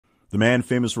The man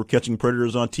famous for catching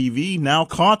predators on TV now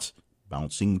caught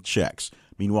bouncing checks.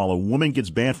 Meanwhile, a woman gets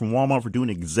banned from Walmart for doing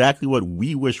exactly what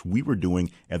we wish we were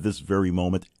doing at this very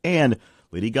moment. And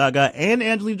Lady Gaga and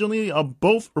Angelina Jolie are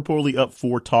both reportedly up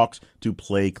for talks to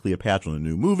play Cleopatra in a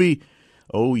new movie.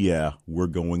 Oh yeah, we're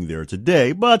going there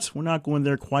today, but we're not going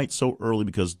there quite so early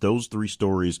because those three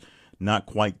stories not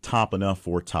quite top enough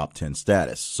for top 10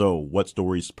 status. So what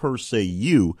stories per se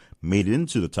you made it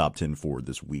into the top 10 for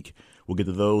this week? We'll get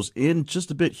to those in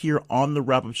just a bit here on the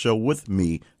wrap-up show with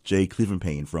me, Jay Cleveland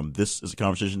Payne from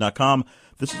ThisIsAConversation.com.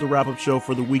 This is the wrap-up show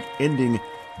for the week ending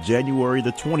January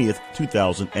the 20th,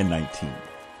 2019.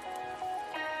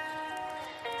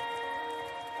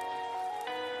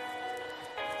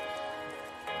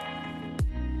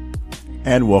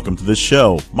 And welcome to the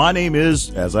show. My name is,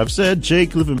 as I've said, Jay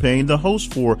Cleveland Payne, the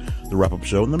host for the wrap-up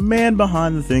show and the man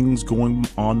behind the things going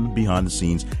on behind the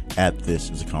scenes at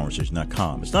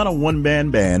ThisIsAConversation.com. It's not a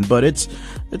one-man band, but it's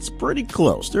pretty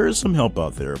close. There is some help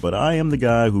out there, but I am the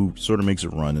guy who sort of makes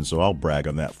it run, and so I'll brag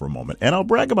on that for a moment. And I'll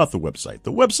brag about the website.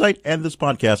 The website and this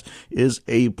podcast is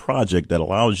a project that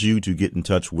allows you to get in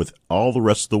touch with all the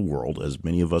rest of the world, as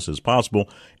many of us as possible,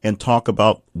 and talk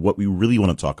about what we really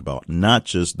want to talk about, not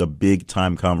just the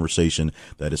big-time conversation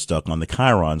that is stuck on the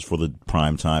chyrons for the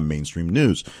primetime mainstream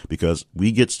news, because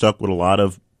we get stuck with a lot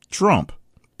of Trump,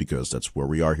 because that's where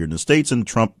we are here in the States, and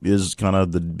Trump is kind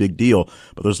of the big deal.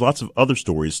 But there's lots of other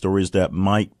stories that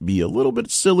might be a little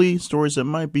bit silly, stories that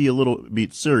might be a little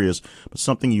bit serious, but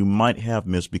something you might have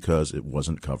missed because it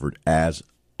wasn't covered as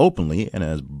openly and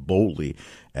as boldly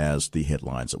as the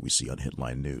headlines that we see on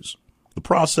headline news. The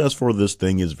process for this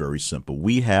thing is very simple.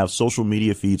 We have social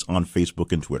media feeds on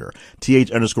Facebook and Twitter.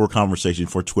 th_conversation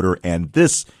for Twitter, and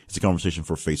this is a conversation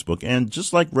for Facebook. And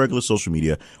just like regular social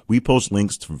media, we post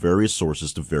links to various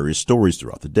sources to various stories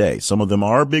throughout the day. Some of them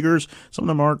are biggers, some of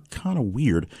them are kind of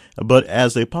weird. But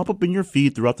as they pop up in your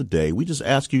feed throughout the day, we just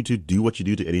ask you to do what you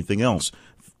do to anything else.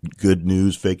 Good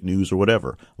news, fake news, or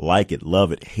whatever. Like it,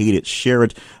 love it, hate it, share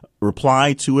it.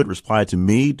 Reply to it, reply to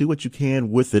me, do what you can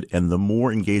with it, and the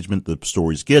more engagement the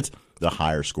stories get, the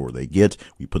higher score they get.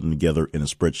 We put them together in a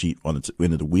spreadsheet on the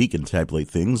end of the week and tabulate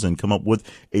things and come up with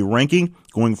a ranking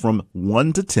going from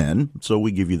 1 to 10. So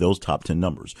we give you those top 10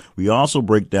 numbers. We also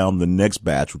break down the next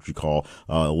batch, which we call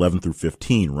 11 through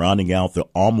 15, rounding out the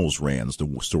almost rans, the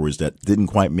stories that didn't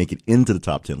quite make it into the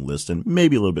top 10 list, and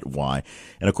maybe a little bit why.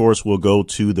 And of course, we'll go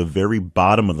to the very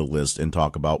bottom of the list and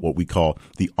talk about what we call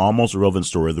the almost irrelevant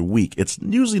story of the week. It's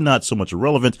usually not so much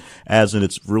irrelevant as in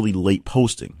it's really late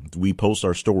posting. We post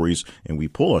our stories and we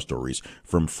pull our stories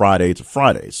from Friday to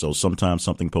Friday. So sometimes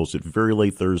something posted very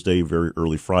late Thursday, very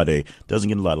early Friday doesn't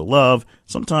get a lot of love.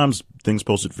 Sometimes things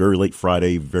posted very late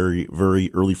Friday, very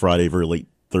early Friday, very late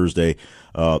Thursday,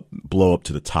 blow up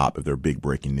to the top if they're big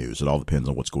breaking news. It all depends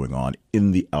on what's going on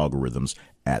in the algorithms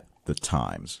at the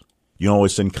times. You can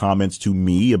always send comments to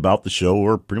me about the show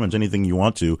or pretty much anything you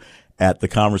want to at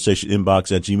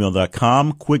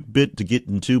theconversationinbox@gmail.com. Quick bit to get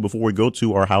into before we go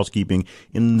to our housekeeping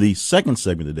in the second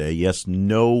segment today. Yes,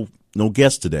 no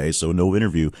guest today, so no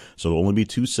interview. So there'll only be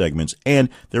two segments, and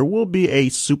there will be a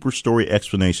super story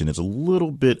explanation. It's a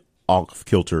little bit off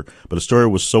kilter, but the story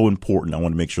was so important, I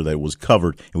want to make sure that it was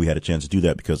covered, and we had a chance to do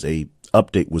that because a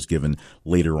update was given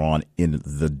later on in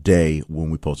the day when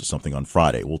we posted something on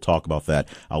Friday. We'll talk about that.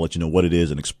 I'll let you know what it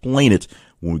is and explain it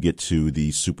when we get to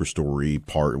the super story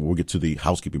part. We'll get to the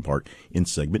housekeeping part in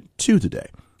segment 2 today.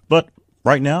 But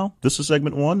right now, this is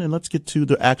segment 1, and let's get to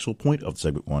the actual point of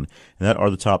segment 1, and that are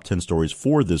the top 10 stories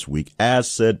for this week,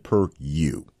 as said per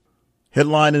you.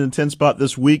 Headline in the 10 spot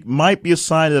this week might be a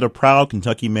sign that a proud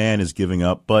Kentucky man is giving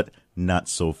up, but not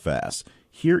so fast.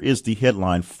 Here is the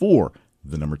headline for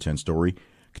the number 10 story.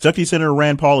 Kentucky Senator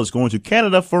Rand Paul is going to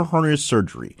Canada for hernia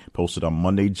surgery. Posted on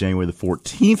Monday, January the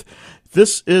 14th.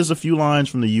 This is a few lines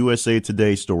from the USA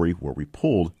Today story where we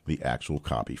pulled the actual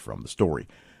copy from the story.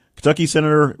 Kentucky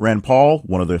Senator Rand Paul,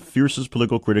 one of the fiercest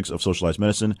political critics of socialized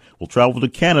medicine, will travel to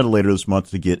Canada later this month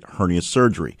to get hernia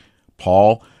surgery.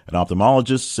 Paul, an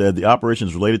ophthalmologist, said the operation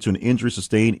is related to an injury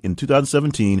sustained in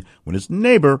 2017 when his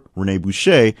neighbor, Rene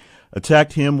Boucher,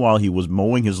 attacked him while he was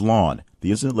mowing his lawn.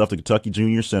 The incident left the Kentucky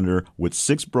junior senator with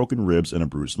 6 broken ribs and a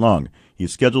bruised lung. He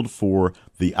is scheduled for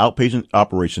the outpatient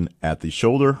operation at the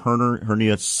Shoulder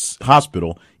Hernia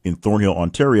Hospital in Thornhill,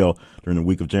 Ontario, during the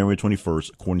week of January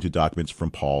 21st, according to documents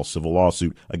from Paul's civil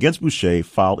lawsuit against Boucher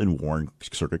filed in Warren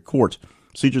Circuit Court.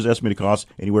 Procedures estimated to cost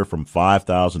anywhere from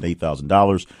 $5,000 to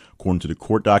 $8,000, according to the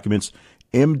court documents.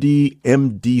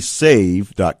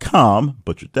 MDSave.com,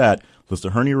 butchered that, lists a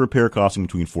hernia repair costing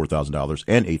between $4,000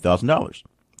 and $8,000.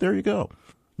 There you go.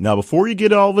 Now, before you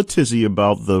get all the tizzy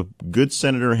about the good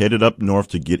senator headed up north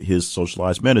to get his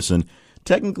socialized medicine,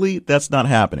 technically that's not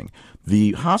happening.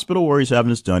 The hospital where he's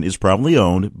having this done is privately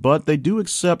owned, but they do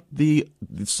accept the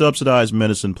subsidized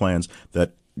medicine plans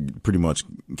that pretty much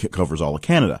covers all of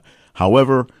Canada.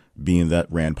 However, being that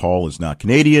Rand Paul is not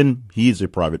Canadian, he's a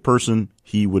private person.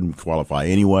 He wouldn't qualify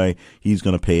anyway. He's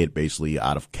going to pay it basically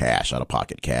out of cash, out of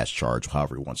pocket cash charge,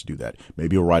 however he wants to do that.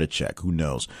 Maybe he'll write a check. Who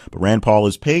knows? But Rand Paul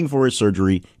is paying for his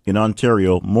surgery in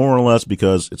Ontario, more or less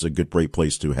because it's a great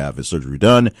place to have his surgery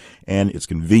done, and it's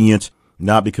convenient,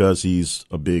 not because he's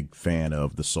a big fan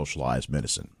of the socialized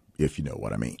medicine, if you know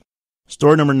what I mean.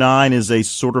 Story number 9 is a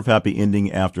sort of happy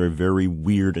ending after a very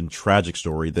weird and tragic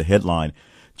story. The headline: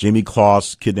 Jamie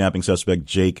Kloss kidnapping suspect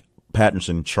Jake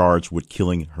Patterson charged with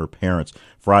killing her parents.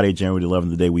 Friday, January 11th,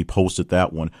 the day we posted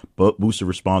that one, but boosted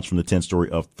response from the 10 story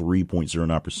of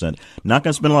 3.09%. Not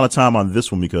going to spend a lot of time on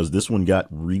this one because this one got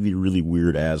really, really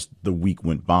weird as the week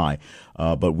went by.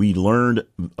 But we learned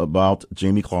about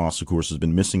Jamie Kloss, of course, has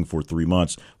been missing for 3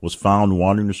 months, was found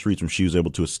wandering the streets when she was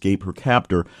able to escape her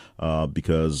captor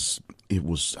because it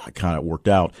was kind of worked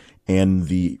out. And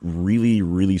the really,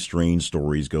 really strange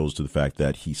stories goes to the fact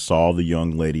that he saw the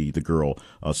young lady, the girl,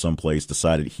 someplace,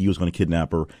 decided he was going to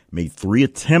kidnap her, made 3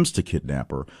 attempts to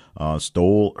kidnap her,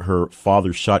 stole her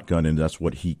father's shotgun, and that's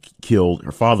what he killed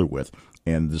her father with.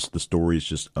 And the story is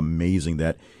just amazing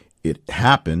that it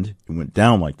happened, it went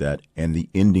down like that, and the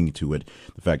ending to it,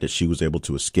 the fact that she was able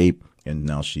to escape, and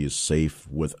now she is safe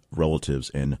with relatives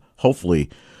and hopefully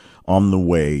on the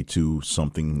way to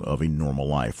something of a normal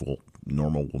life. Well,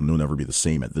 normal will never be the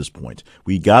same at this point.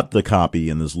 We got the copy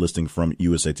in this listing from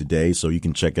USA Today, so you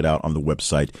can check it out on the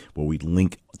website where we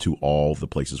link to all the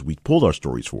places we pulled our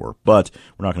stories for. But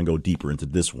we're not going to go deeper into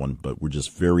this one, but we're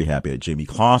just very happy that Jamie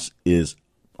Kloss is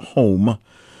home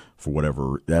for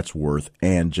whatever that's worth.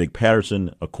 And Jake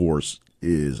Patterson, of course,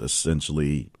 is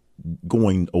essentially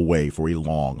going away for a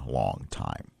long, long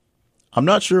time. I'm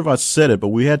not sure if I said it, but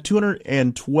we had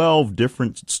 212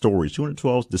 different stories,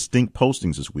 212 distinct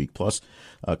postings this week, plus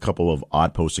a couple of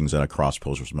odd postings that I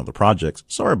cross-post for some other projects.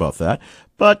 Sorry about that.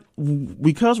 But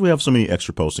because we have so many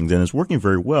extra postings and it's working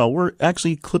very well, we're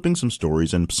actually clipping some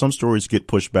stories, and some stories get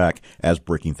pushed back as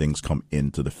breaking things come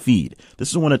into the feed. This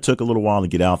is one that took a little while to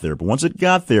get out there, but once it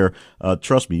got there,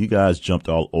 trust me, you guys jumped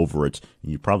all over it.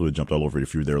 You probably would have jumped all over it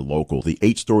if you were there local. The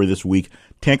 8th story this week: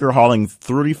 tanker hauling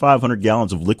 3,500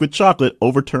 gallons of liquid chocolate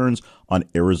overturns on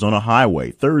Arizona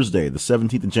highway. Thursday, the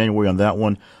 17th of January on that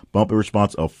one. Bumper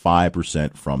response of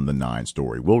 5% from the 9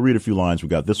 story. We'll read a few lines. We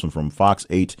got this one from Fox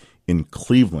 8 in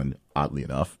Cleveland, oddly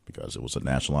enough, because it was a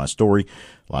nationalized story.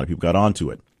 A lot of people got onto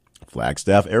it.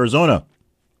 Flagstaff, Arizona.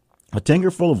 A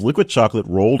tanker full of liquid chocolate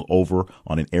rolled over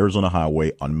on an Arizona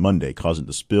highway on Monday, causing it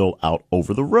to spill out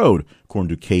over the road,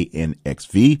 according to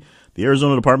KNXV. The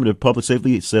Arizona Department of Public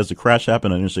Safety says the crash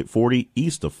happened on Interstate 40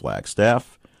 east of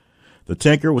Flagstaff. The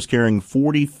tanker was carrying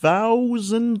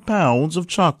 40,000 pounds of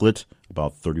chocolate,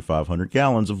 about 3,500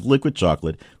 gallons of liquid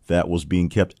chocolate, that was being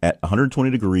kept at 120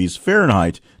 degrees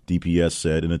Fahrenheit, DPS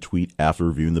said in a tweet after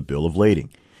reviewing the bill of lading.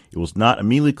 It was not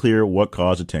immediately clear what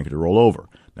caused the tanker to roll over.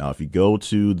 Now, if you go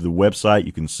to the website,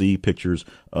 you can see pictures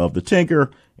of the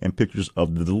tanker and pictures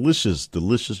of the delicious,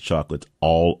 delicious chocolates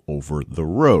all over the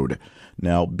road.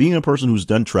 Now, being a person who's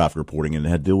done traffic reporting and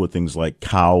had to deal with things like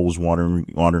cows wandering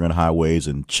on highways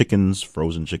and chickens,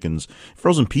 frozen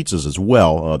pizzas as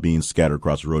well, being scattered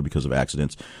across the road because of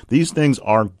accidents, these things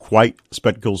are quite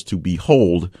spectacles to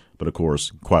behold, but of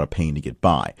course, quite a pain to get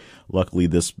by. Luckily,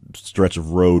 this stretch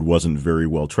of road wasn't very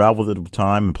well traveled at the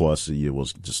time, and plus, it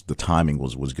was just the timing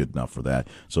was good enough for that.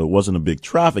 So it wasn't a big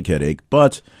traffic headache,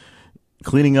 but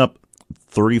cleaning up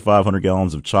 3,500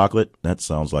 gallons of chocolate, that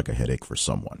sounds like a headache for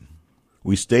someone.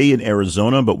 We stay in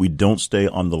Arizona, but we don't stay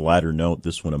on the lighter note.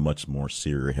 This one a much more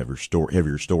serious,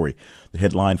 heavier story. The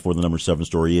headline for the number 7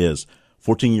 story is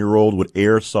 14-year-old with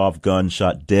airsoft gun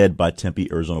shot dead by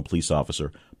Tempe, Arizona police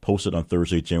officer. Posted on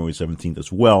Thursday, January 17th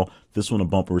as well. This one a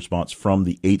bumper response from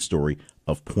the 8 story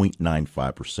of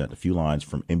 0.95%. A few lines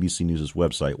from NBC News'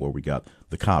 website where we got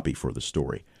the copy for the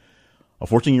story. A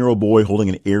 14-year-old boy holding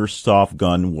an airsoft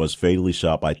gun was fatally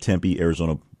shot by Tempe,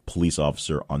 Arizona police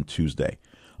officer on Tuesday.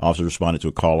 Officers responded to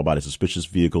a call about a suspicious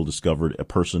vehicle, discovered a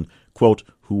person, quote,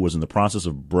 who was in the process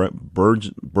of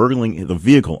burgling the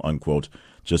vehicle, unquote,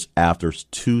 just after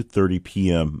 2:30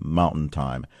 p.m. Mountain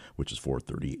Time, which is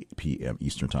 4:30 p.m.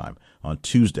 Eastern Time, on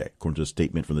Tuesday, according to a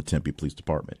statement from the Tempe Police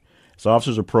Department. As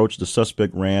officers approached, the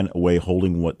suspect ran away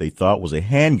holding what they thought was a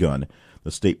handgun,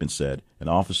 the statement said. An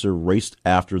officer raced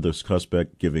after the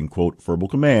suspect, giving, quote, verbal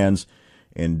commands,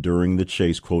 and during the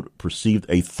chase, quote, perceived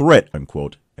a threat,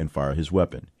 unquote, and fired his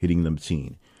weapon, hitting the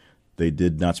teen. They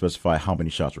did not specify how many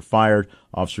shots were fired.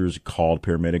 Officers called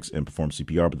paramedics and performed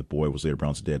CPR, but the boy was later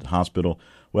pronounced dead at the hospital.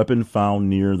 Weapon found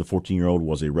near the 14-year-old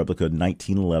was a replica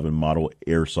 1911 model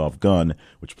airsoft gun,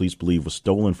 which police believe was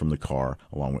stolen from the car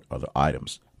along with other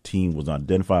items. The teen was not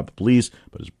identified by police,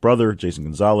 but his brother, Jason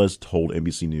Gonzalez, told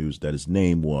NBC News that his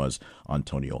name was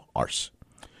Antonio Arce.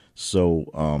 So,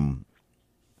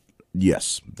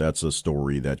 yes, that's a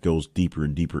story that goes deeper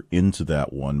and deeper into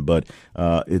that one, but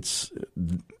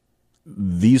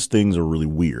these things are really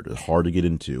weird. It's hard to get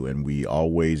into, and we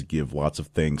always give lots of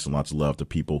thanks and lots of love to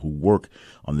people who work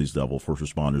on these level, first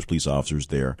responders, police officers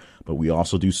there. But we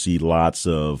also do see lots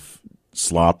of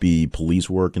sloppy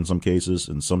police work in some cases,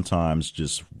 and sometimes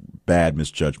just bad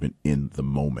misjudgment in the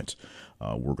moment.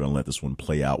 We're going to let this one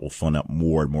play out. We'll find out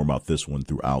more and more about this one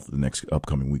throughout the next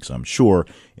upcoming weeks, I'm sure.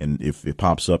 And if it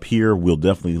pops up here, we'll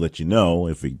definitely let you know.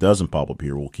 If it doesn't pop up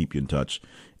here, we'll keep you in touch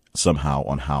somehow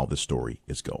on how the story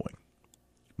is going.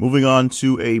 Moving on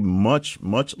to a much,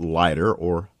 much lighter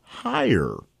or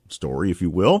higher story, if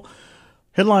you will.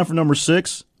 Headline for number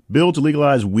 6, bill to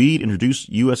legalize weed introduced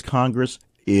U.S. Congress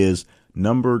is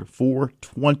numbered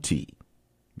 420.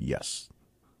 Yes.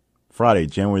 Friday,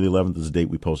 January the 11th is the date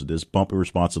we posted this. Bumpy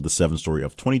response of the 7 story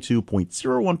of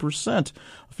 22.01%.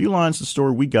 A few lines of the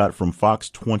story we got from Fox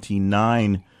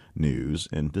 29 News,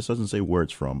 and this doesn't say where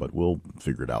it's from, but we'll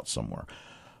figure it out somewhere.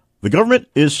 The government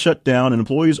is shut down and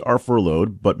employees are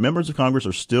furloughed, but members of Congress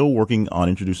are still working on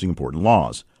introducing important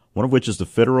laws, one of which is the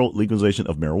federal legalization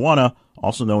of marijuana,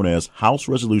 also known as House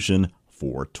Resolution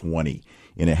 420.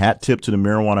 In a hat tip to the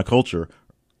marijuana culture,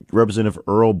 Representative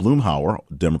Earl Bloomhauer,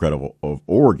 Democrat of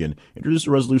Oregon, introduced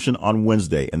a resolution on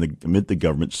Wednesday amid the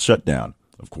government shutdown.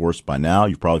 Of course, by now,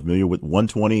 you're probably familiar with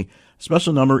 120, a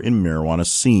special number in marijuana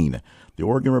scene. The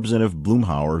Oregon Representative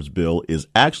Bloomhauer's bill is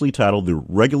actually titled the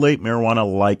Regulate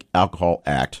Marijuana-Like Alcohol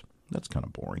Act. That's kind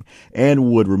of boring.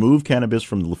 And would remove cannabis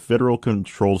from the Federal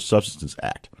Controlled Substances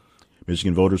Act.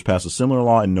 Michigan voters passed a similar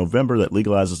law in November that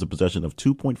legalizes the possession of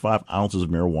 2.5 ounces of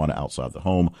marijuana outside the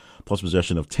home, plus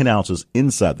possession of 10 ounces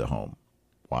inside the home.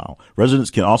 Wow. Residents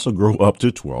can also grow up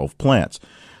to 12 plants.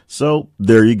 So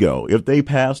there you go. If they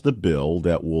pass the bill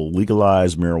that will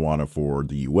legalize marijuana for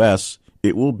the U.S.,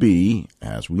 it will be,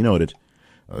 as we noted,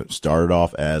 started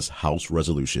off as House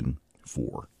Resolution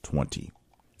 420.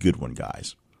 Good one,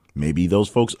 guys. Maybe those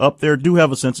folks up there do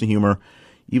have a sense of humor,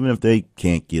 even if they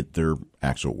can't get their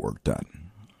actual work done.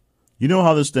 You know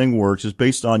how this thing works. It's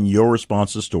based on your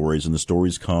response to stories, and the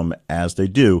stories come as they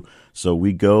do. So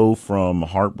we go from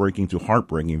heartbreaking to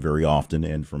heartbreaking very often,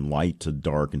 and from light to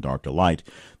dark and dark to light.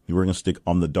 We're going to stick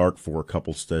on the dark for a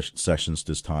couple sessions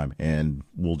this time, and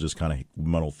we'll just kind of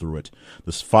muddle through it.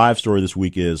 This 5 story this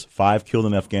week is 5 killed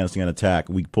in Afghanistan attack.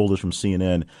 We pulled this from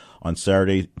CNN on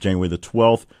Saturday, January the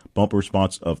 12th. Bumper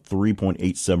response of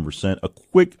 3.87%. A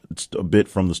quick bit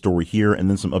from the story here, and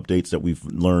then some updates that we've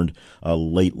learned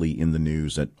lately in the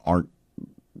news that aren't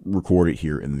recorded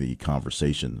here in the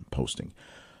conversation posting.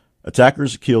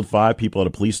 Attackers killed 5 people at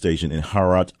a police station in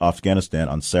Herat, Afghanistan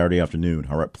on Saturday afternoon,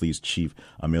 Herat Police Chief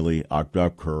Amili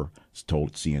Akbarkar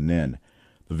told CNN.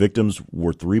 The victims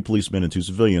were 3 policemen and 2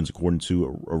 civilians, according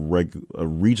to a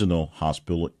regional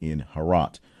hospital in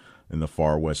Herat, in the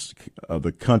far west of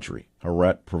the country.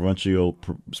 Herat provincial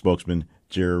spokesman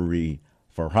Jerry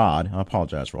Farhad, I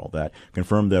apologize for all that,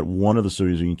 confirmed that one of the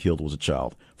civilians being killed was a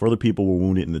child. Further people were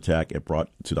wounded in the attack and brought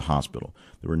to the hospital.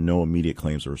 There were no immediate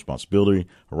claims of responsibility.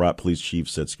 Herat police chief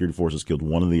said security forces killed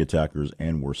one of the attackers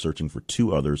and were searching for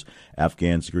 2 others.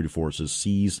 Afghan security forces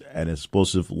seized an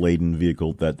explosive-laden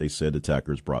vehicle that they said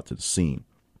attackers brought to the scene.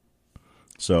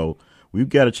 So we've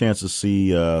got a chance to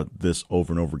see this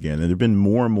over and over again. And there have been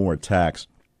more and more attacks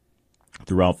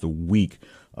throughout the week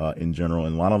in general,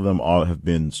 and a lot of them all have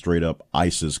been straight up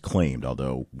ISIS claimed,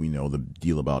 although we know the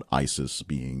deal about ISIS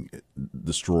being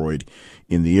destroyed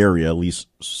in the area, at least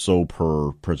so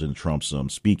per President Trump's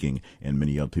speaking, and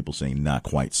many other people saying not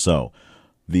quite so.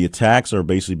 The attacks are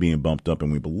basically being bumped up,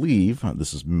 and we believe,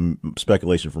 this is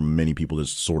speculation from many people that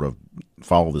sort of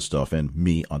follow this stuff, and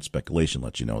me on speculation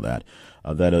let you know that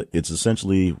it's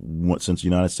essentially, since the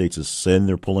United States has said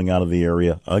they're pulling out of the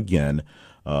area again,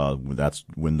 that's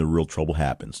when the real trouble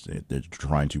happens. They're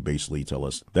trying to basically tell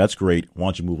us, that's great, why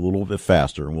don't you move a little bit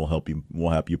faster, and we'll help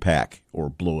you pack or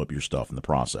blow up your stuff in the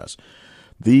process.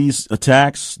 These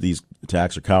attacks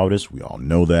are cowardice. We all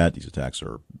know that. These attacks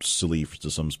are silly to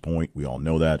some point. We all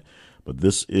know that. But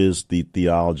this is the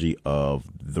theology of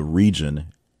the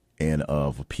region and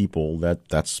of people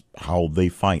that's how they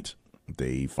fight.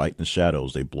 They fight in the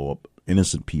shadows. They blow up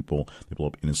innocent people. They blow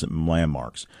up innocent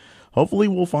landmarks. Hopefully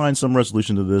we'll find some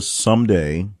resolution to this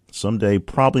someday. Someday,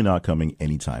 probably not coming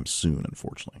anytime soon,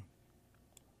 unfortunately.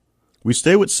 We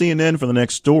stay with CNN for the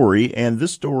next story, and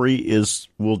this story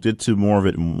we'll get to more of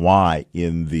it and why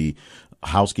in the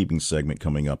housekeeping segment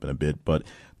coming up in a bit, but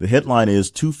the headline is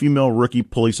 2 female rookie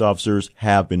police officers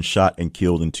have been shot and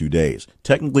killed in 2 days.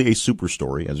 Technically a super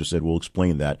story. As I said, we'll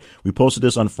explain that. We posted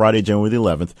this on Friday, January the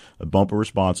 11th, a bumper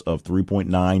response of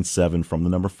 3.97 from the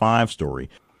number 5 story.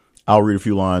 I'll read a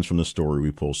few lines from the story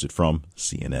we posted from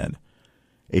CNN.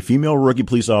 A female rookie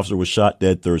police officer was shot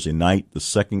dead Thursday night, the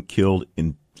second killed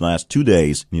in the last 2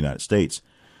 days in the United States.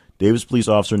 Davis police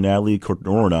officer Natalie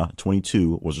Corona,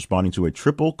 22, was responding to a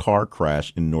triple car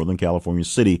crash in Northern California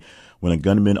City when a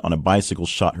gunman on a bicycle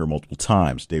shot her multiple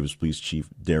times, Davis Police Chief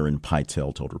Darren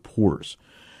Pytel told reporters.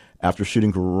 After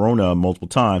shooting Corona multiple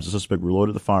times, the suspect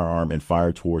reloaded the firearm and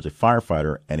fired towards a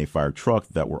firefighter and a fire truck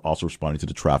that were also responding to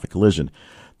the traffic collision.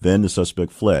 Then the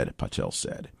suspect fled, Pytel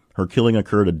said. Her killing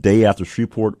occurred a day after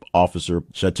Shreveport officer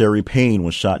Shateri Payne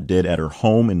was shot dead at her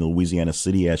home in Louisiana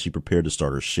City as she prepared to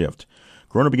start her shift.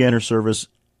 Corona began her service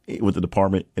with the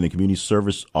department and a community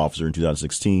service officer in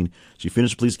 2016. She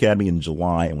finished the police academy in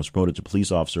July and was promoted to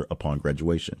police officer upon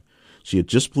graduation. She had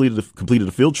just completed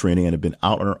a field training and had been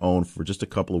out on her own for just a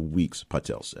couple of weeks,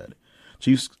 Pytel said.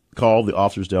 Chiefs called the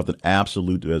officer's death an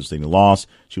absolute devastating loss.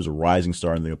 She was a rising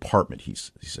star in the department, he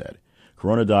said.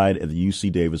 Corona died at the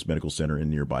UC Davis Medical Center in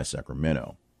nearby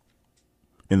Sacramento.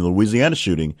 In the Louisiana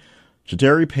shooting,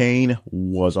 Shateri Payne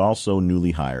was also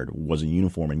newly hired, was in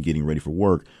uniform and getting ready for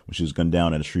work when she was gunned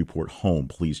down at a Shreveport home,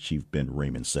 Police Chief Ben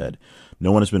Raymond said.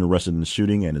 No one has been arrested in the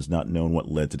shooting and is not known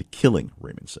what led to the killing,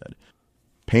 Raymond said.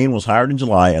 Payne was hired in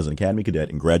July as an academy cadet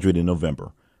and graduated in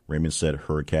November. Raymond said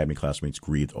her academy classmates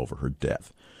grieved over her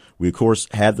death. We, of course,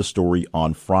 had the story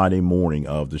on Friday morning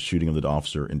of the shooting of the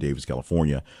officer in Davis,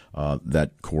 California.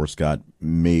 That, of course,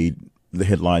 made the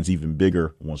headlines even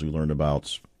bigger once we learned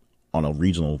about, on a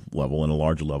regional level and a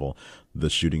larger level, the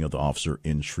shooting of the officer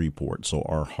in Shreveport. So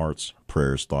our hearts,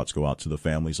 prayers, thoughts go out to the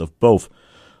families of both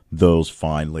those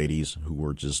fine ladies who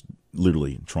were just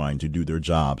literally trying to do their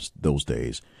jobs those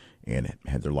days and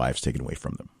had their lives taken away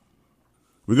from them.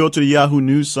 We go to the Yahoo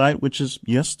News site, which is,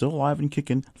 yes, still alive and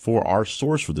kicking, for our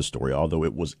source for this story, although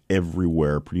it was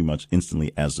everywhere pretty much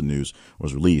instantly as the news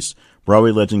was released.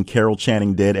 Broadway legend Carol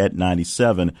Channing, dead at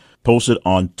 97, posted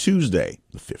on Tuesday,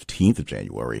 the 15th of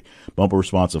January, bumper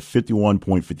response of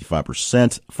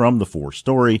 51.55% from the 4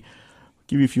 story. I'll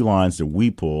give you a few lines that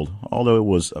we pulled, although it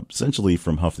was essentially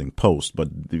from Huffington Post,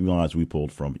 but the lines we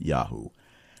pulled from Yahoo.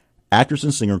 Actress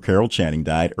and singer Carol Channing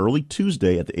died early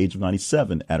Tuesday at the age of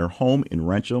 97 at her home in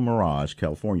Rancho Mirage,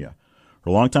 California.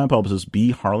 Her longtime publicist,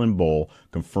 B. Harlan Bowl,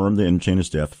 confirmed the entertainer's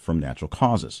death from natural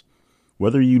causes.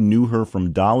 Whether you knew her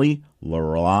from Dolly,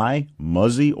 Lorelei,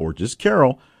 Muzzy, or just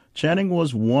Carol, Channing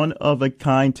was one of a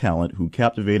kind talent who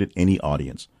captivated any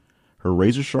audience. Her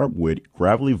razor-sharp wit,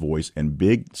 gravelly voice, and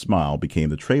big smile became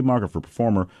the trademark of her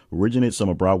performer who originated some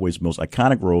of Broadway's most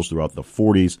iconic roles throughout the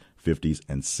 40s, 50s,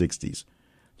 and 60s.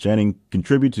 Channing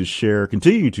continued to share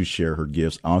her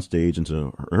gifts on stage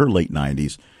into her late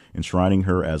 90s, enshrining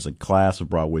her as a class of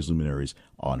Broadway's luminaries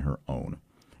on her own.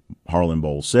 Harlan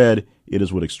Bowl said, "It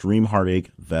is with extreme heartache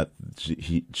that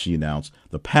she announced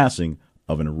the passing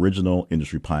of an original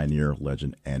industry pioneer,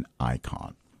 legend, and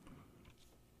icon."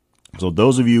 So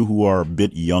those of you who are a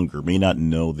bit younger may not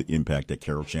know the impact that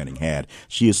Carol Channing had.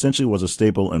 She essentially was a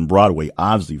staple in Broadway,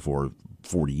 obviously for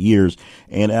 40 years,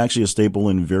 and actually a staple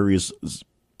in various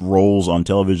roles on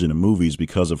television and movies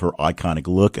because of her iconic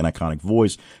look and iconic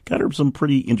voice. Got her some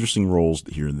pretty interesting roles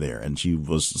here and there, and she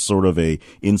was sort of a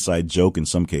inside joke in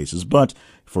some cases, but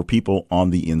for people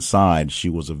on the inside, she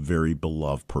was a very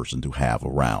beloved person to have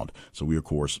around. So we, of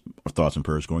course, our thoughts and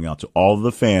prayers going out to all of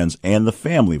the fans and the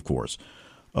family, of course,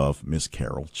 of Miss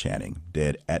Carol Channing,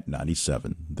 dead at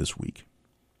 97 this week.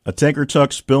 A tanker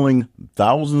truck spilling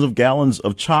thousands of gallons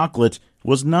of chocolate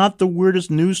was not the weirdest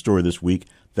news story this week.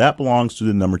 That belongs to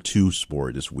the number 2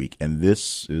 story this week, and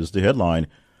this is the headline.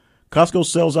 Costco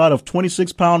sells out of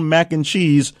 26-pound mac and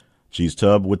cheese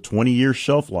tub with 20-year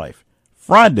shelf life.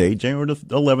 Friday, January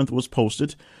 11th, was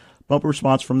posted. Bumper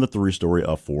response from the 3 story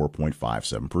of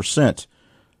 4.57%.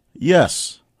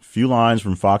 Yes, a few lines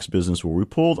from Fox Business where we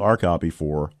pulled our copy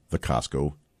for the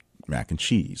Costco mac and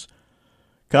cheese.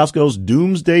 Costco's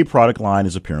Doomsday product line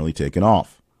is apparently taken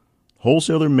off.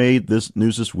 Wholesaler made this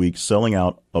news this week, selling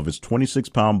out of its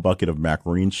 26-pound bucket of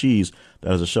macaroni and cheese that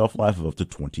has a shelf life of up to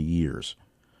 20 years.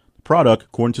 The product,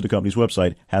 according to the company's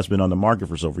website, has been on the market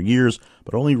for several years,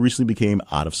 but only recently became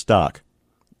out of stock.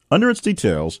 Under its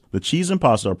details, the cheese and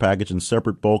pasta are packaged in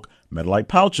separate bulk metalite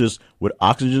pouches with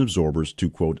oxygen absorbers to,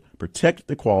 quote, protect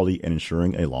the quality and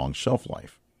ensuring a long shelf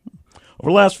life. Over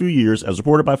the last few years, as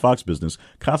reported by Fox Business,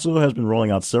 Costco has been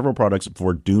rolling out several products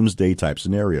for doomsday-type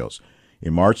scenarios.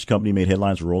 In March, the company made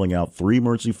headlines for rolling out 3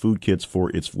 emergency food kits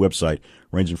for its website,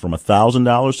 ranging from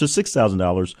 $1,000 to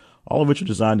 $6,000, all of which are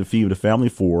designed to feed a family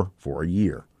for a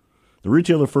year. The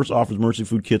retailer first offered emergency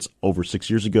food kits over 6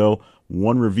 years ago.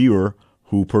 One reviewer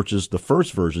who purchased the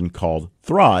first version, called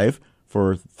Thrive,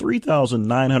 for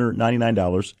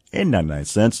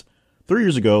 $3,999.99 3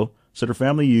 years ago, said her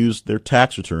family used their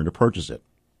tax return to purchase it.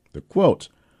 The quote,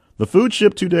 "The food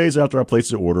shipped 2 days after I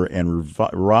placed the order and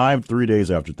arrived 3 days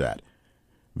after that.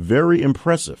 Very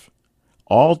impressive.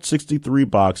 All 63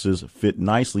 boxes fit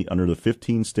nicely under the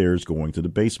 15 stairs going to the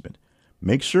basement.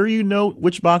 Make sure you note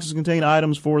which boxes contain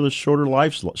items for the shorter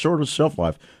shelf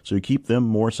life so you keep them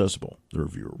more accessible," the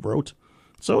reviewer wrote.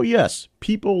 So yes,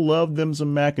 people love them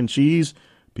some mac and cheese.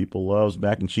 People love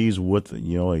mac and cheese with,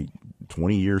 a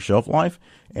 20-year shelf life.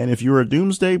 And if you're a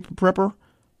doomsday prepper,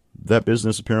 that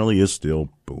business apparently is still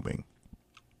booming.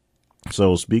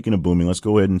 So speaking of booming, let's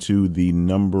go ahead into the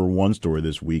number one story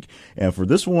this week. And for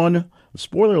this one,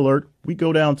 spoiler alert, we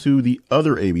go down to the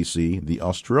other ABC, the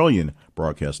Australian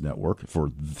Broadcast Network,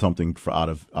 for something out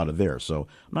of there. So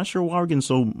I'm not sure why we're getting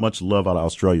so much love out of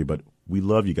Australia, but we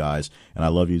love you guys, and I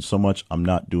love you so much I'm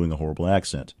not doing a horrible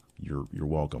accent. You're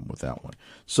welcome with that one.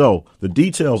 So the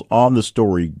details on the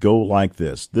story go like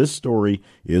this. This story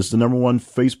is the number one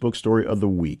Facebook story of the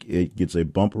week. It gets a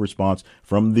bumper response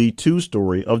from the 2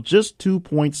 story of just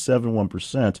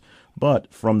 2.71%,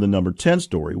 but from the number 10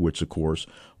 story, which of course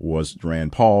was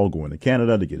Rand Paul going to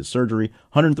Canada to get his surgery,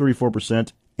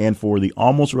 134%. And for the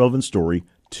almost relevant story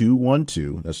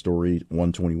 212, that's story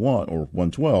 121 or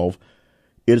 112,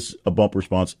 it's a bumper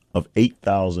response of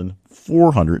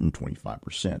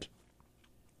 8,425%.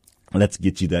 Let's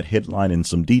get you that headline and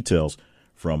some details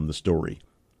from the story.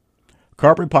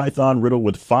 Carpet python riddled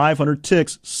with 500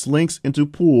 ticks slinks into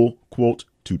pool, quote,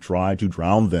 to try to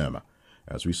drown them.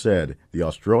 As we said, the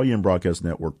Australian Broadcast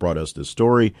Network brought us this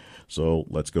story, so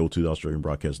let's go to the Australian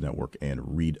Broadcast Network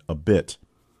and read a bit.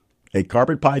 A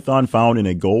carpet python found in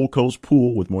a Gold Coast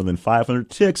pool with more than 500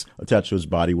 ticks attached to his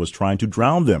body was trying to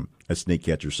drown them, a snake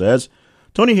catcher says.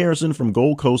 Tony Harrison from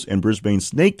Gold Coast and Brisbane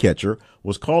Snake Catcher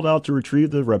was called out to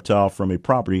retrieve the reptile from a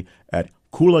property at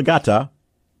Coolangatta,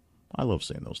 I love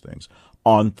saying those things,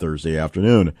 on Thursday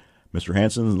afternoon. Mr.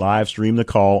 Hansen live streamed the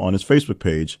call on his Facebook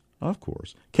page, of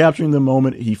course, capturing the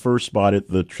moment he first spotted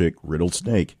the trick-riddled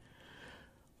snake.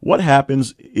 What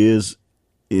happens is,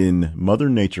 in Mother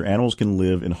Nature, animals can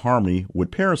live in harmony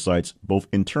with parasites, both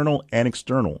internal and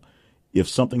external. If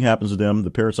something happens to them,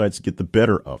 the parasites get the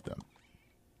better of them.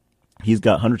 He's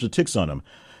got hundreds of ticks on him.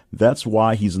 That's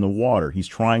why he's in the water. He's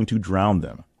trying to drown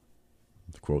them.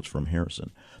 The quote's from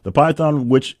Harrison. The python,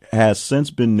 which has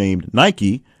since been named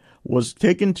Nike, was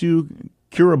taken to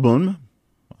Kirrabun,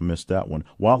 I missed that one,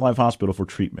 Wildlife Hospital for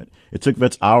treatment. It took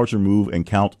vets hours to remove and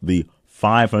count the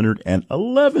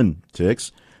 511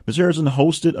 ticks. Ms. Harrison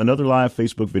hosted another live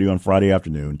Facebook video on Friday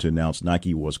afternoon to announce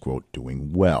Nike was, quote,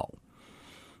 doing well.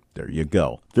 There you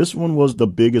go. This one was the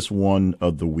biggest one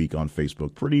of the week on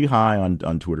Facebook, pretty high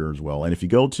on Twitter as well. And if you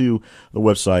go to the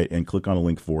website and click on a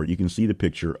link for it, you can see the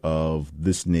picture of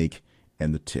the snake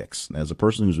and the ticks. As a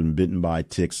person who's been bitten by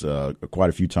ticks quite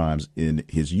a few times in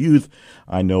his youth,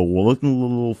 I know, well, looking at the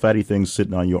little fatty things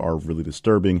sitting on you are really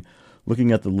disturbing.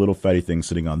 Looking at the little fatty things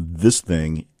sitting on this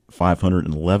thing,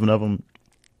 511 of them,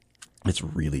 it's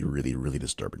really, really, really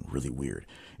disturbing, really weird.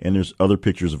 And there's other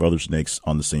pictures of other snakes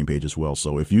on the same page as well.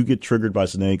 So if you get triggered by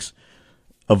snakes,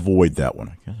 avoid that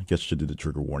one. I guess I should do the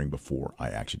trigger warning before I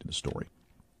actually did the story.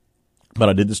 But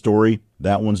I did the story.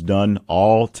 That one's done.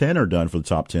 All 10 are done for the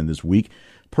top 10 this week.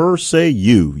 Per se,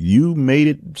 you made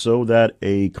it so that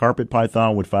a carpet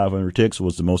python with 500 ticks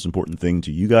was the most important thing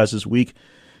to you guys this week.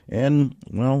 And,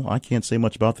 well, I can't say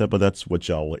much about that, but that's what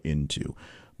y'all are into.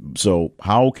 So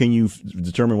how can you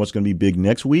determine what's going to be big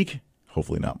next week?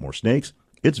 Hopefully not more snakes.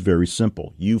 It's very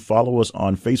simple. You follow us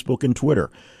on Facebook and Twitter.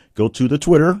 Go to the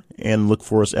Twitter and look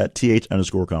for us at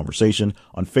th_conversation.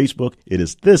 On Facebook, it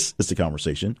is This Is the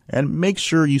Conversation. And make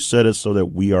sure you set us so that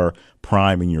we are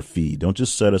prime in your feed. Don't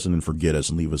just set us and then forget us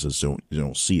and leave us as you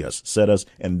don't see us. Set us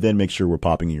and then make sure we're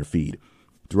popping in your feed.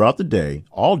 Throughout the day,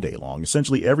 all day long,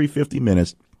 essentially every 50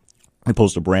 minutes, I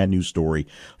post a brand new story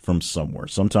from somewhere.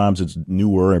 Sometimes it's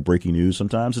newer and breaking news.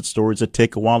 Sometimes it's stories that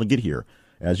take a while to get here.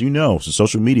 As you know, so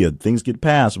social media, things get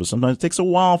passed, but sometimes it takes a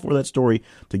while for that story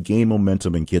to gain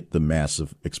momentum and get the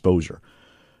massive exposure.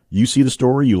 You see the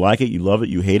story, you like it, you love it,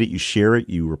 you hate it, you share it,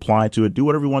 you reply to it, do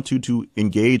whatever you want to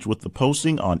engage with the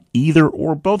posting on either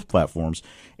or both platforms.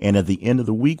 And at the end of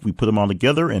the week, we put them all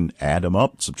together and add them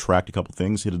up, subtract a couple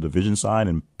things, hit a division sign,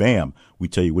 and bam, we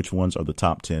tell you which ones are the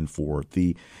top 10 for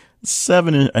the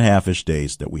 7.5-ish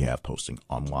days that we have posting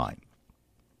online.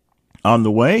 On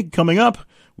the way, coming up,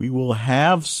 we will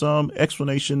have some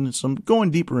explanation, some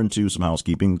going deeper into some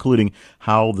housekeeping, including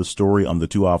how the story on the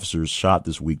two officers shot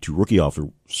this week, two rookie officers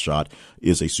shot,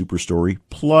 is a super story.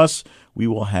 Plus, we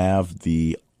will have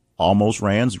the almost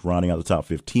rans rounding out the top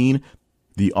 15,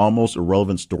 the almost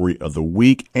irrelevant story of the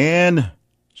week, and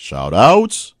shout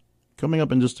outs coming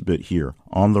up in just a bit here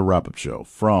on the wrap-up show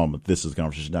from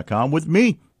thisistheconversation.com with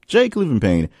me, Jay Cleveland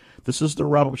Payne. This is the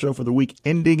wrap-up show for the week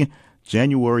ending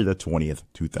January the 20th,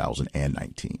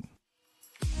 2019.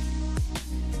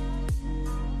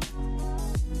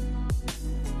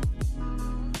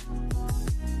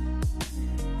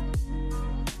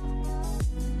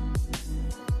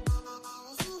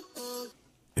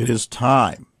 It is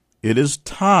time. It is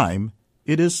time.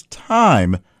 It is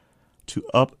time to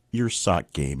up your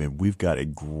sock game. And we've got a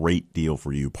great deal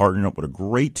for you, partnering up with a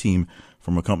great team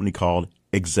from a company called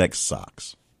Exec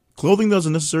Socks. Clothing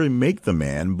doesn't necessarily make the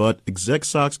man, but Exec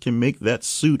Socks can make that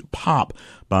suit pop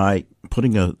by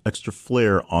putting an extra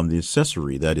flair on the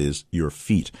accessory, that is, your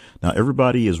feet. Now,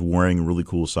 everybody is wearing really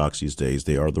cool socks these days.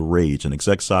 They are the rage, and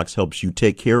Exec Socks helps you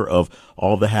take care of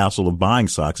all the hassle of buying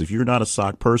socks if you're not a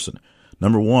sock person.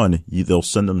 Number one, they'll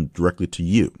send them directly to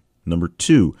you. Number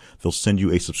two, they'll send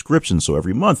you a subscription, so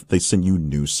every month they send you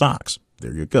new socks.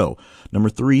 There you go.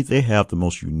 Number three, they have the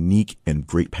most unique and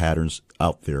great patterns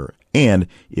out there. And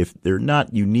if they're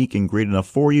not unique and great enough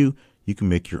for you, you can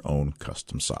make your own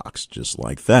custom socks just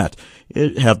like that.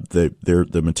 It have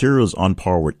the materials on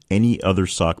par with any other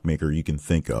sock maker you can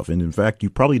think of. And in fact, you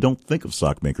probably don't think of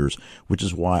sock makers, which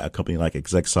is why a company like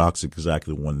Exec Socks is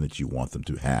exactly the one that you want them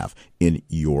to have in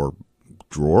your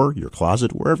drawer, your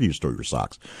closet, wherever you store your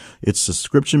socks. It's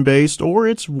subscription based or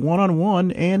it's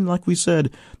one-on-one. And like we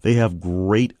said, they have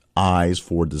great eyes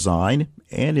for design.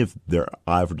 And if their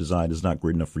eye for design is not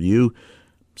great enough for you,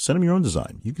 send them your own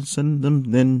design. You can send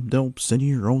them, then they'll send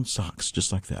you your own socks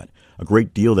just like that. A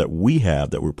great deal that we have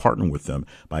that we're partnering with them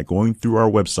by going through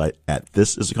our website at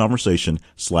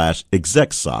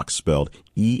thisisaconversation/exec socks, spelled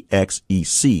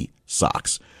EXEC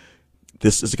socks.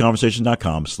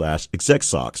 Thisistheconversation.com/exec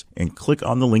socks and click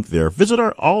on the link there. Visit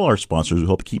all our sponsors who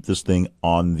help keep this thing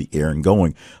on the air and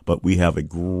going. But we have a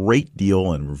great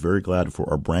deal and we're very glad for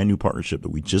our brand new partnership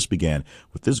that we just began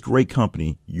with this great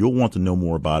company. You'll want to know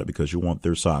more about it because you'll want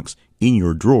their socks in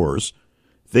your drawers.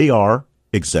 They are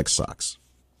Exec Socks.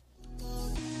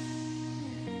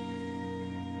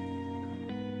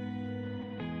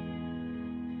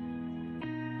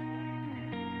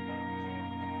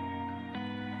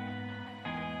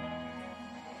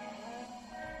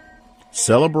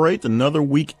 Celebrate another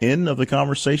weekend of the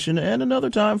conversation and another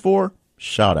time for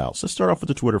shout outs. Let's start off with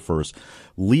the Twitter first.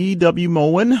 Lee W.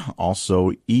 Moen,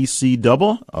 also EC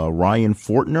Double, Ryan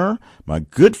Fortner, my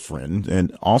good friend,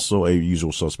 and also a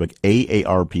usual suspect,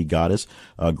 AARP Goddess.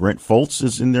 Grant Foltz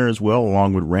is in there as well,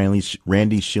 along with Randy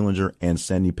Schillinger and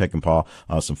Sandy Peckinpah,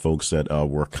 some folks that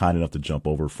were kind enough to jump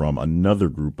over from another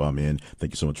group I'm in.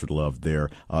 Thank you so much for the love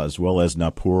there, as well as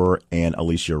Napur and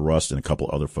Alicia Rust and a couple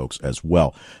other folks as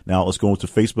well. Now let's go into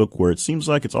Facebook, where it seems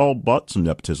like it's all but some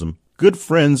nepotism. Good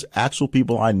friends, actual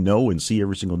people I know and see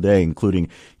every single day, including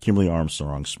Kimberly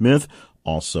Armstrong Smith,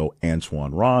 also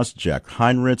Antoine Ross, Jack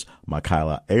Heinrichs,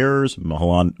 Michaela Ayers,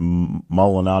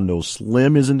 Malinando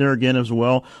Slim is in there again as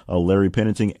well, Larry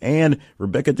Pennington, and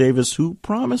Rebecca Davis, who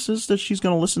promises that she's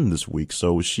going to listen this week.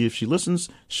 So if she listens,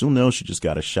 she'll know she just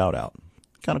got a shout out.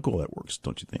 Kind of cool that works,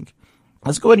 don't you think?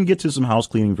 Let's go ahead and get to some house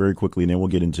cleaning very quickly, and then we'll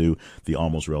get into the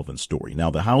almost relevant story. Now,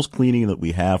 the house cleaning that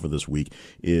we have for this week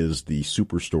is the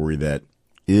super story that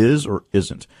is or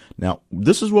isn't. Now,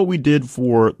 this is what we did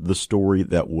for the story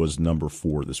that was number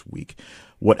 4 this week.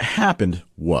 What happened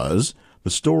was the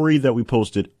story that we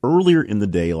posted earlier in the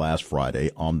day last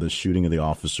Friday on the shooting of the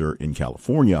officer in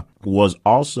California was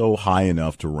also high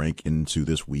enough to rank into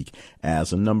this week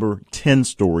as a number 10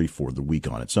 story for the week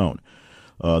on its own.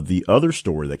 The other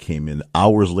story that came in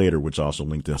hours later, which also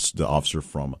linked us to the officer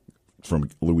from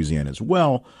Louisiana as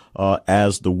well,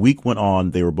 as the week went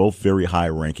on, they were both very high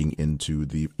ranking into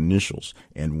the initials.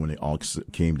 And when it all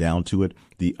came down to it,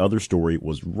 the other story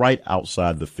was right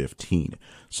outside the 15.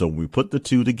 So we put the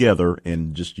two together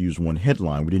and just used one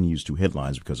headline. We didn't use two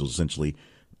headlines because it was essentially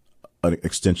an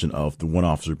extension of the one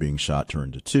officer being shot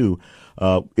turned to two.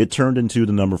 It turned into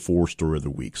the number 4 story of the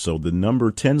week. So the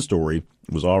number 10 story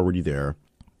was already there.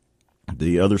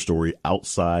 the other story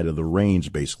outside of the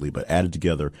range, basically, but added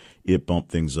together, it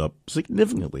bumped things up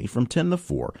significantly from 10 to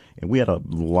 4. And we had a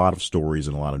lot of stories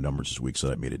and a lot of numbers this week, so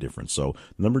that made a difference. So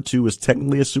number 2 is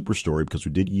technically a super story because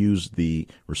we did use the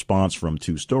response from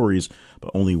 2 stories,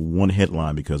 but only one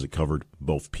headline because it covered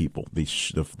both people.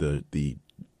 The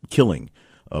killing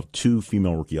of 2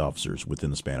 female rookie officers within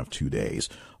the span of 2 days.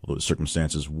 Although the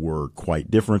circumstances were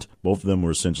quite different, both of them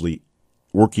were essentially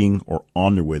working or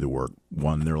on their way to work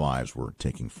when their lives were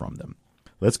taken from them.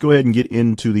 Let's go ahead and get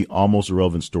into the almost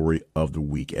irrelevant story of the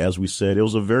week. As we said, it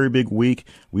was a very big week.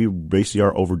 We basically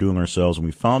are overdoing ourselves, and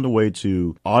we found a way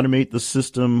to automate the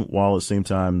system while at the same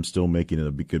time still making it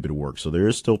a good bit of work. So there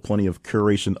is still plenty of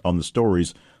curation on the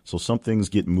stories, so some things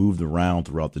get moved around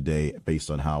throughout the day based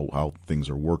on how things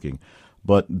are working.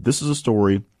 But this is a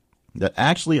story that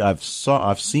actually I've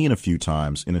seen a few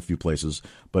times in a few places,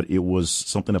 but it was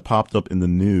something that popped up in the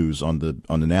news on the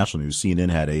national news. CNN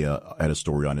had a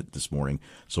story on it this morning,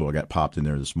 so I got popped in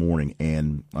there this morning,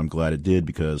 and I'm glad it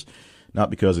did not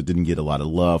because it didn't get a lot of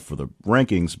love for the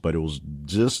rankings, but it was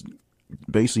just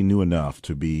basically new enough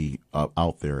to be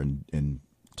out there and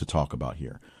to talk about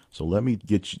here. So let me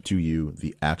get to you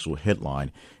the actual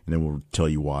headline, and then we'll tell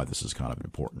you why this is kind of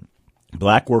important.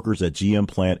 Black workers at GM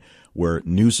plant where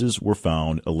nooses were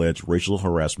found allege racial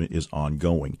harassment is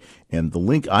ongoing. And the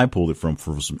link I pulled it from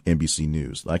some NBC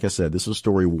News. Like I said, this is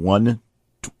story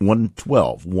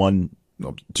 212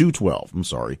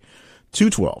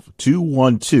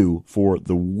 for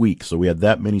the week. So we had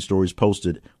that many stories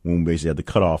posted when we basically had the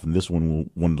cutoff, and this one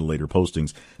of the later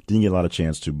postings didn't get a lot of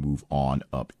chance to move on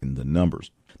up in the numbers.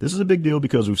 This is a big deal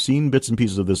because we've seen bits and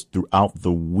pieces of this throughout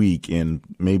the week and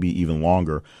maybe even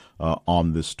longer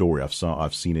on this story.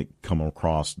 I've seen it come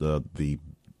across the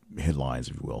headlines,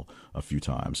 if you will, a few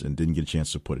times and didn't get a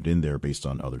chance to put it in there based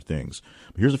on other things.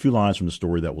 But here's a few lines from the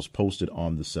story that was posted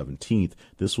on the 17th.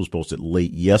 This was posted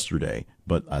late yesterday.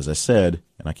 But as I said,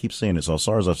 and I keep saying it, so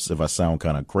sorry if I sound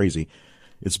kind of crazy,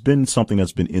 it's been something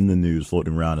that's been in the news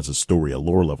floating around as a story, a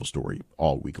lower level story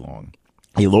all week long.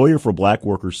 A lawyer for black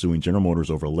workers suing General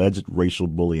Motors over alleged racial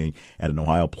bullying at an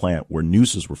Ohio plant where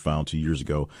nooses were found 2 years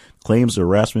ago claims the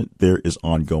harassment there is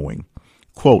ongoing.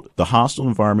 Quote, the hostile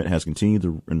environment has continued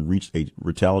to reach a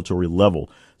retaliatory level,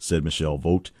 said Michelle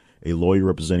Vogt, a lawyer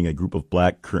representing a group of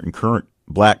black current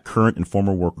and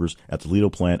former workers at the Toledo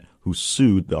plant who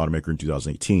sued the automaker in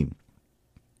 2018.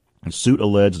 The suit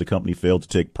alleged the company failed to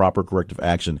take proper corrective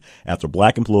action after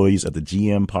black employees at the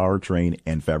GM powertrain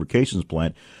and fabrications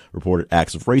plant reported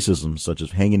acts of racism, such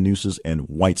as hanging nooses and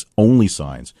whites-only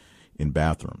signs in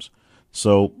bathrooms.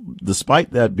 So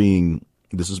despite that being,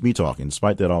 this is me talking,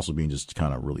 despite that also being just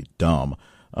kind of really dumb,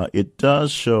 it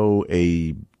does show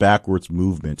a backwards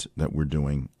movement that we're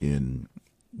doing in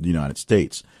the United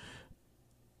States.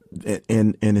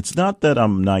 And it's not that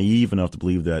I'm naive enough to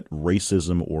believe that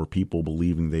racism or people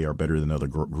believing they are better than other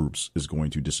groups is going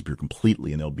to disappear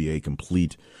completely and there'll be a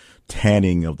complete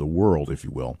tanning of the world, if you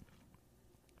will.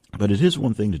 But it is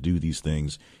one thing to do these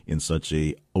things in such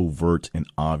a overt and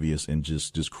obvious and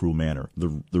just cruel manner.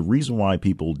 The reason why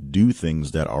people do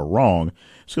things that are wrong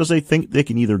is because they think they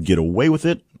can either get away with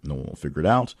it, no one will figure it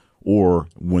out, or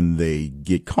when they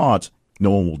get caught,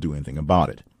 no one will do anything about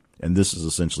it. And this is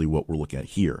essentially what we're looking at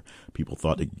here. People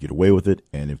thought they could get away with it,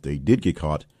 and if they did get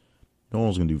caught, no one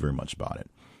was going to do very much about it.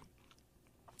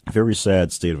 A very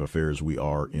sad state of affairs we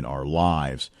are in our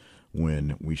lives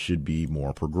when we should be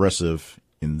more progressive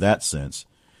in that sense,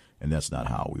 and that's not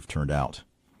how we've turned out.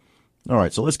 All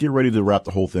right, so let's get ready to wrap the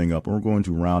whole thing up, and we're going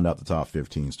to round out the top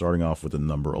 15, starting off with the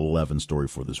number 11 story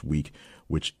for this week,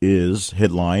 which is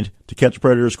headlined, To Catch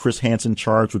Predators, Chris Hansen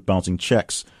charged with bouncing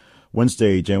checks.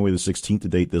 Wednesday, January the 16th, the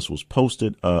date this was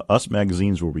posted. Us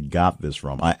Magazine is where we got this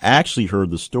from. I actually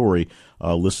heard the story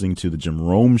listening to the Jim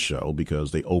Rome show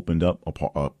because they opened up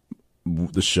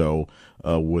the show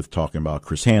with talking about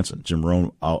Chris Hansen. Jim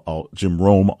Rome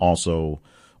also,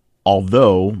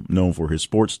 although known for his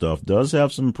sports stuff, does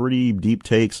have some pretty deep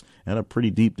takes and a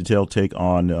pretty deep detailed take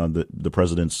on the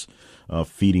president's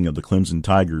feeding of the Clemson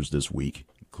Tigers this week,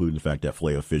 including the fact that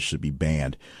Filet-O-Fish should be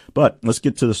banned. But let's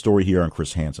get to the story here on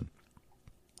Chris Hansen.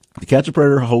 The Catch a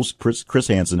Predator host Chris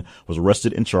Hansen was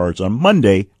arrested and charged on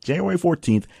Monday, January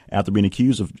 14th, after being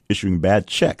accused of issuing bad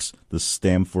checks, the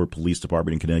Stamford Police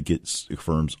Department in Connecticut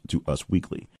confirms to Us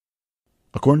Weekly.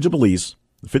 According to police,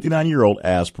 the 59-year-old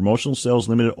asked Promotional Sales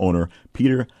Limited owner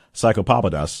Peter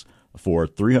Psychopapadas for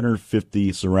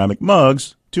 350 ceramic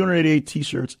mugs, 288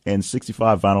 T-shirts, and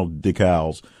 65 vinyl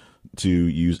decals to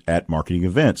use at marketing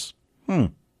events.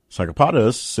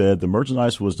 Psychopapadas said the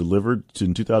merchandise was delivered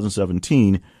in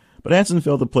 2017, but Hansen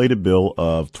failed to pay the bill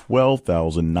of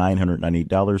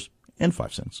 $12,998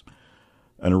 $1.05.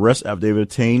 An arrest affidavit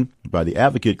obtained by the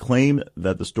advocate claimed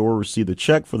that the store received a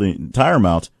check for the entire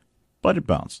amount, but it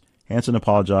bounced. Hansen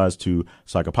apologized to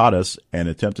Psychopatas and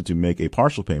attempted to make a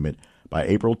partial payment. By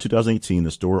April 2018,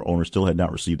 the store owner still had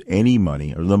not received any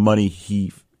money, or the money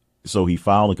so he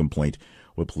filed a complaint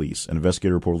with police. An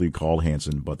investigator reportedly called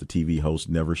Hansen, but the TV host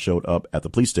never showed up at the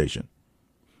police station.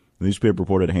 The newspaper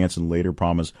reported Hansen later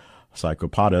promised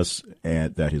Psychopatas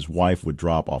that his wife would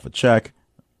drop off a check,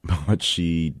 but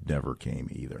she never came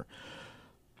either.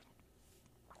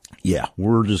 Yeah,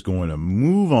 we're just going to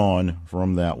move on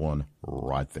from that one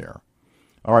right there.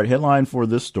 All right, headline for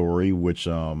this story, which,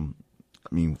 how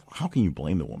can you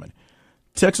blame the woman?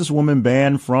 Texas woman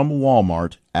banned from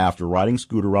Walmart after riding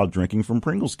scooter while drinking from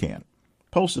Pringles can.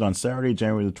 Posted on Saturday,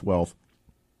 January the 12th.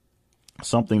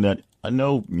 Something that I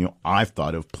know, I've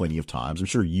thought of plenty of times. I'm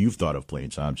sure you've thought of plenty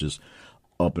of times, just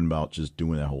up and about, just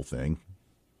doing that whole thing.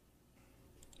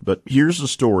 But here's the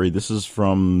story. This is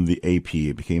from the AP.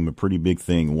 It became a pretty big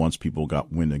thing once people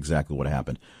got wind exactly what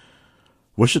happened.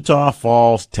 Wichita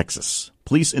Falls, Texas.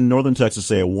 Police in northern Texas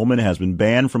say a woman has been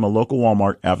banned from a local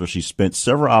Walmart after she spent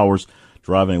several hours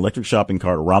driving an electric shopping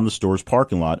cart around the store's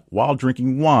parking lot while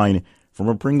drinking wine from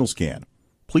a Pringles can.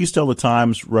 Police tell the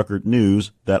Times Record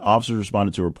News that officers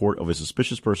responded to a report of a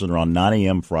suspicious person around 9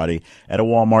 a.m. Friday at a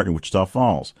Walmart in Wichita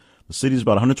Falls. The city is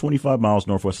about 125 miles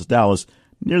northwest of Dallas,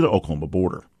 near the Oklahoma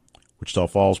border. Wichita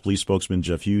Falls police spokesman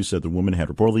Jeff Hughes said the woman had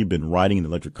reportedly been riding an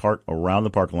electric cart around the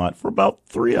parking lot for about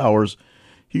 3 hours.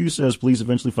 Hughes says police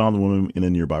eventually found the woman in a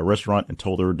nearby restaurant and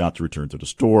told her not to return to the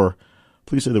store.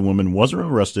 Police say the woman wasn't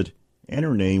arrested and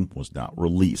her name was not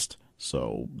released.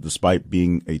 So despite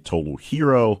being a total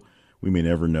hero, we may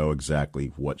never know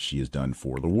exactly what she has done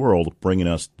for the world, bringing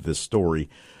us this story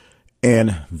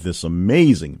and this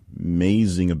amazing,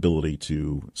 amazing ability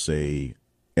to say,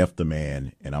 F the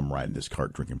man, and I'm riding this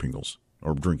cart drinking Pringles,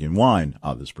 or drinking wine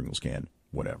out of this Pringles can,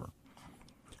 whatever.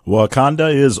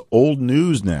 Wakanda is old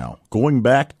news now. Going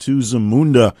back to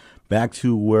Zamunda, back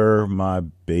to where my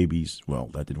babies, well,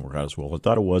 that didn't work out as well as I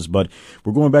thought it was, but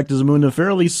we're going back to Zamunda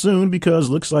fairly soon because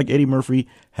it looks like Eddie Murphy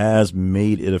has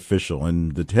made it official.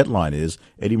 And the headline is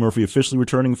Eddie Murphy officially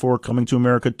returning for Coming to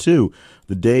America 2.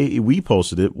 The day we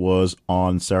posted it was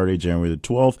on Saturday, January the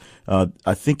 12th.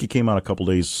 I think it came out a couple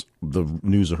days, the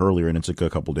news earlier, and it took a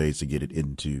couple days to get it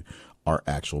into our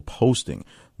actual posting.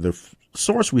 The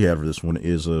source we have for this one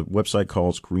is a website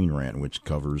called Screen Rant, which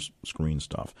covers screen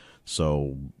stuff.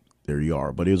 So there you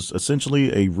are. But it's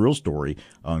essentially a real story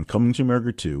on Coming to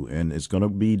America 2, and it's going to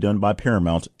be done by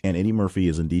Paramount, and Eddie Murphy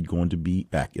is indeed going to be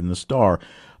back in the starring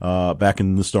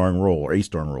role, or a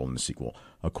starring role in the sequel.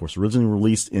 Of course, originally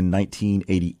released in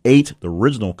 1988, the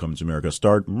original Coming to America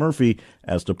starred Murphy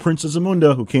as the Prince of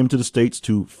Zamunda, who came to the States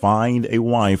to find a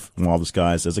wife while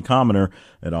disguised as a commoner.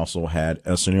 It also had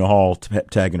Arsenio Hall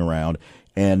tagging around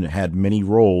and had many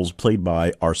roles played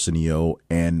by Arsenio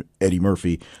and Eddie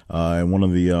Murphy. And one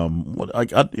of the,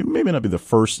 it may not be the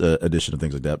first edition of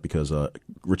things like that because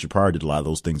Richard Pryor did a lot of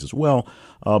those things as well.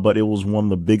 But it was one of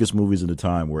the biggest movies at the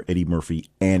time where Eddie Murphy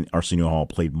and Arsenio Hall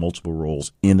played multiple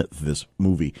roles in this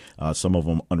movie. Some of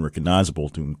them unrecognizable,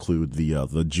 to include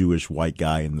the Jewish white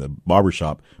guy in the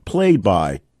barbershop played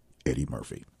by Eddie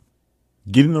Murphy.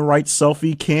 Getting the right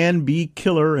selfie can be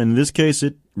killer. In this case,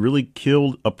 it really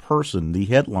killed a person. The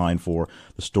headline for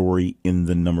the story in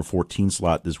the number 14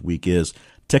 slot this week is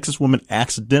Texas woman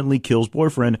accidentally kills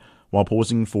boyfriend while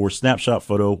posing for snapshot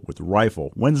photo with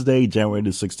rifle. Wednesday, January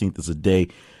the 16th is a day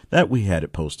that we had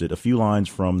it posted. A few lines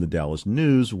from the Dallas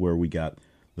News where we got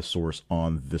the source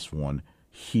on this one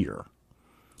here.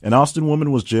 An Austin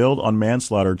woman was jailed on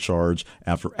manslaughter charge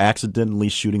after accidentally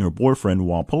shooting her boyfriend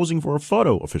while posing for a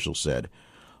photo, officials said.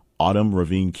 Autumn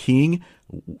Ravine King,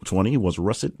 20, was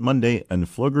arrested Monday in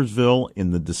Pflugersville in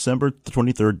the December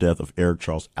 23rd death of Eric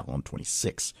Charles Allen,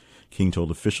 26. King told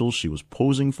officials she was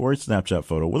posing for a Snapchat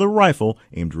photo with a rifle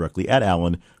aimed directly at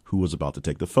Allen, who was about to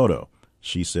take the photo.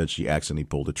 She said she accidentally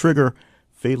pulled the trigger,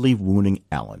 fatally wounding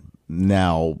Allen.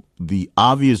 Now, the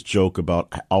obvious joke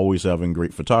about always having a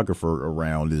great photographer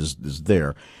around is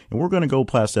there. And we're going to go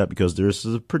past that because this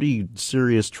is a pretty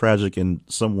serious, tragic, and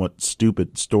somewhat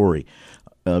stupid story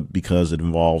because it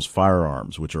involves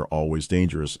firearms, which are always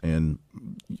dangerous and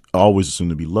always assumed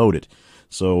to be loaded.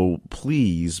 So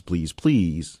please, please,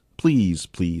 please, please,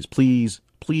 please, please,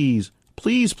 please,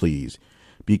 please, please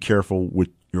be careful with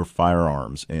your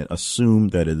firearms and assume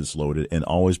that it is loaded, and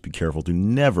always be careful to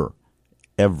never,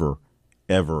 ever,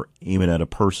 ever aim it at a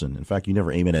person. In fact, you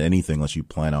never aim it at anything unless you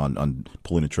plan on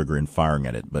pulling the trigger and firing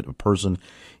at it. But a person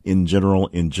in general,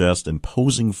 in jest, and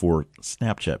posing for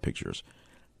Snapchat pictures,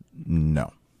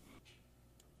 no.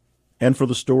 And for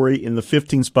the story in the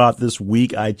 15th spot this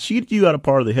week, I cheated you out of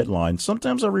part of the headline.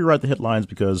 Sometimes I rewrite the headlines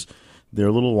because they're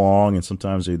a little long, and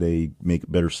sometimes they make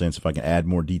better sense if I can add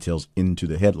more details into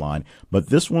the headline. But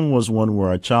this one was one where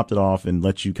I chopped it off and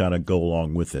let you kind of go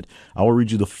along with it. I will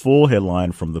read you the full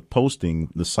headline from the posting,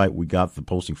 the site we got the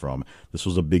posting from. This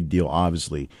was a big deal,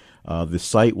 obviously. The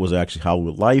site was actually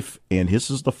Hollywood Life, and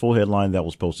this is the full headline that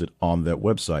was posted on that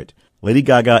website. Lady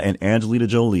Gaga and Angelina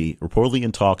Jolie reportedly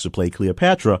in talks to play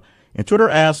Cleopatra, and Twitter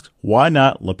asks, why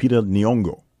not Lupita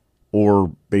Nyong'o?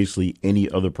 Or basically any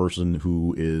other person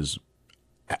who is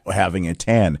having a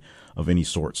tan of any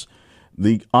sorts.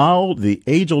 The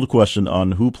age-old question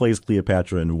on who plays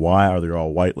Cleopatra and why are they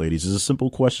all white ladies is a simple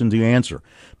question to answer,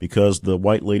 because the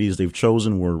white ladies they've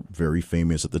chosen were very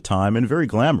famous at the time and very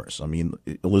glamorous. I mean,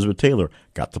 Elizabeth Taylor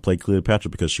got to play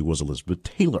Cleopatra because she was Elizabeth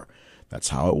Taylor. That's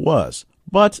how it was.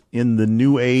 But in the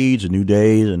new age, a new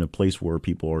day, in a place where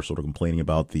people are sort of complaining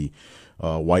about the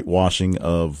whitewashing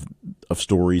of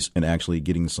stories and actually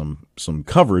getting some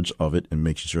coverage of it and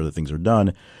making sure that things are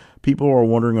done, people are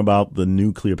wondering about the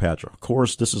new Cleopatra. Of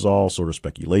course, this is all sort of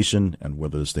speculation and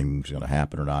whether this thing's going to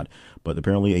happen or not. But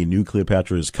apparently a new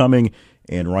Cleopatra is coming.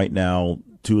 And right now,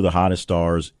 two of the hottest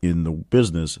stars in the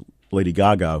business, Lady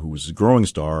Gaga, who is a growing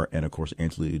star, and of course,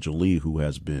 Angelina Jolie, who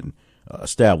has been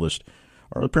established,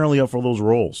 are apparently up for those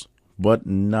roles. But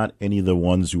not any of the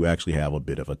ones who actually have a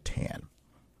bit of a tan.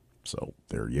 So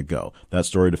there you go. That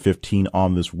story to 15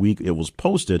 on this week. It was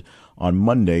posted on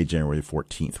Monday, January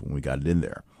 14th, when we got it in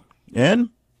there. And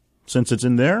since it's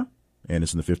in there and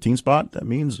it's in the 15th spot, that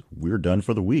means we're done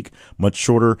for the week. Much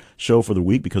shorter show for the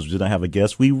week because we did not have a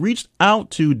guest. We reached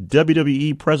out to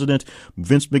WWE President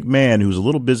Vince McMahon, who's a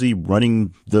little busy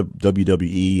running the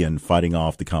WWE and fighting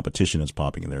off the competition that's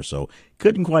popping in there. So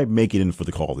couldn't quite make it in for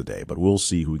the call today, but we'll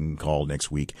see who we can call next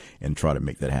week and try to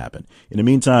make that happen. In the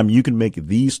meantime, you can make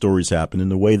these stories happen in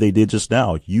the way they did just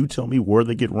now. You tell me where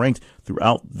they get ranked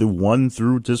throughout the 1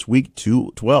 through this week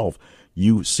to 12.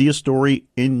 You see a story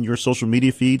in your social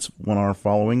media feeds when are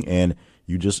following, and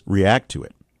you just react to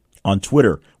it. On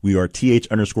Twitter, we are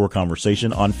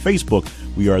th_conversation. On Facebook,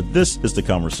 we are This Is The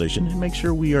Conversation. And make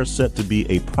sure we are set to be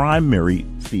a primary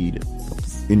feed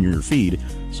in your feed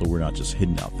so we're not just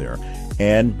hidden out there.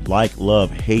 And like,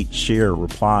 love, hate, share,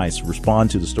 replies,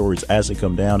 respond to the stories as they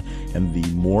come down. And the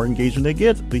more engagement they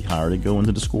get, the higher they go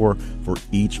into the score for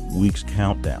each week's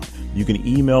countdown. You can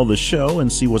email the show and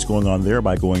see what's going on there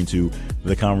by going to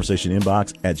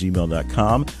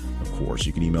theconversationinbox@gmail.com. Of course,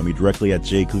 you can email me directly at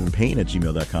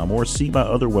jclevelandpayne@gmail.com or see my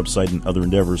other website and other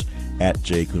endeavors at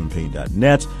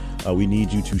jclevelandpayne.net. We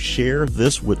need you to share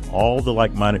this with all the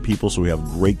like-minded people so we have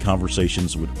great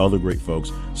conversations with other great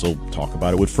folks. So talk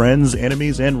about it with friends,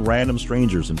 enemies, and random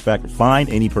strangers. In fact, find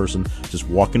any person just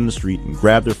walking in the street and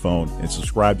grab their phone and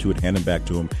subscribe to it, hand it back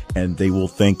to them, and they will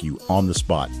thank you on the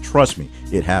spot. Trust me,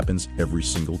 it happens every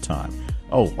single time.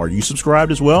 Oh, are you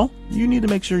subscribed as well? You need to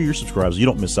make sure you're subscribed so you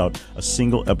don't miss out a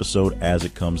single episode as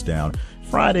it comes down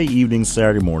Friday evenings,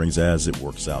 Saturday mornings as it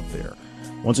works out there.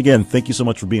 Once again, thank you so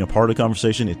much for being a part of the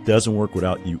conversation. It doesn't work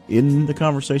without you in the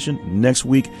conversation. Next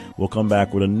week, we'll come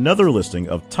back with another listing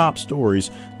of top stories,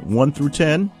 1 through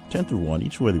 10, 10 through 1,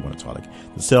 each way they want to talk.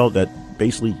 The cell that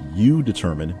basically you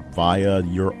determine via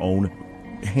your own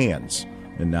hands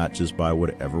and not just by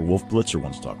whatever Wolf Blitzer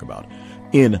wants to talk about.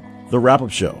 In the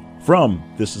wrap-up show from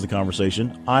This Is The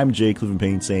Conversation, I'm Jay Cleveland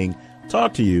Payne saying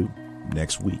talk to you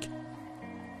next week.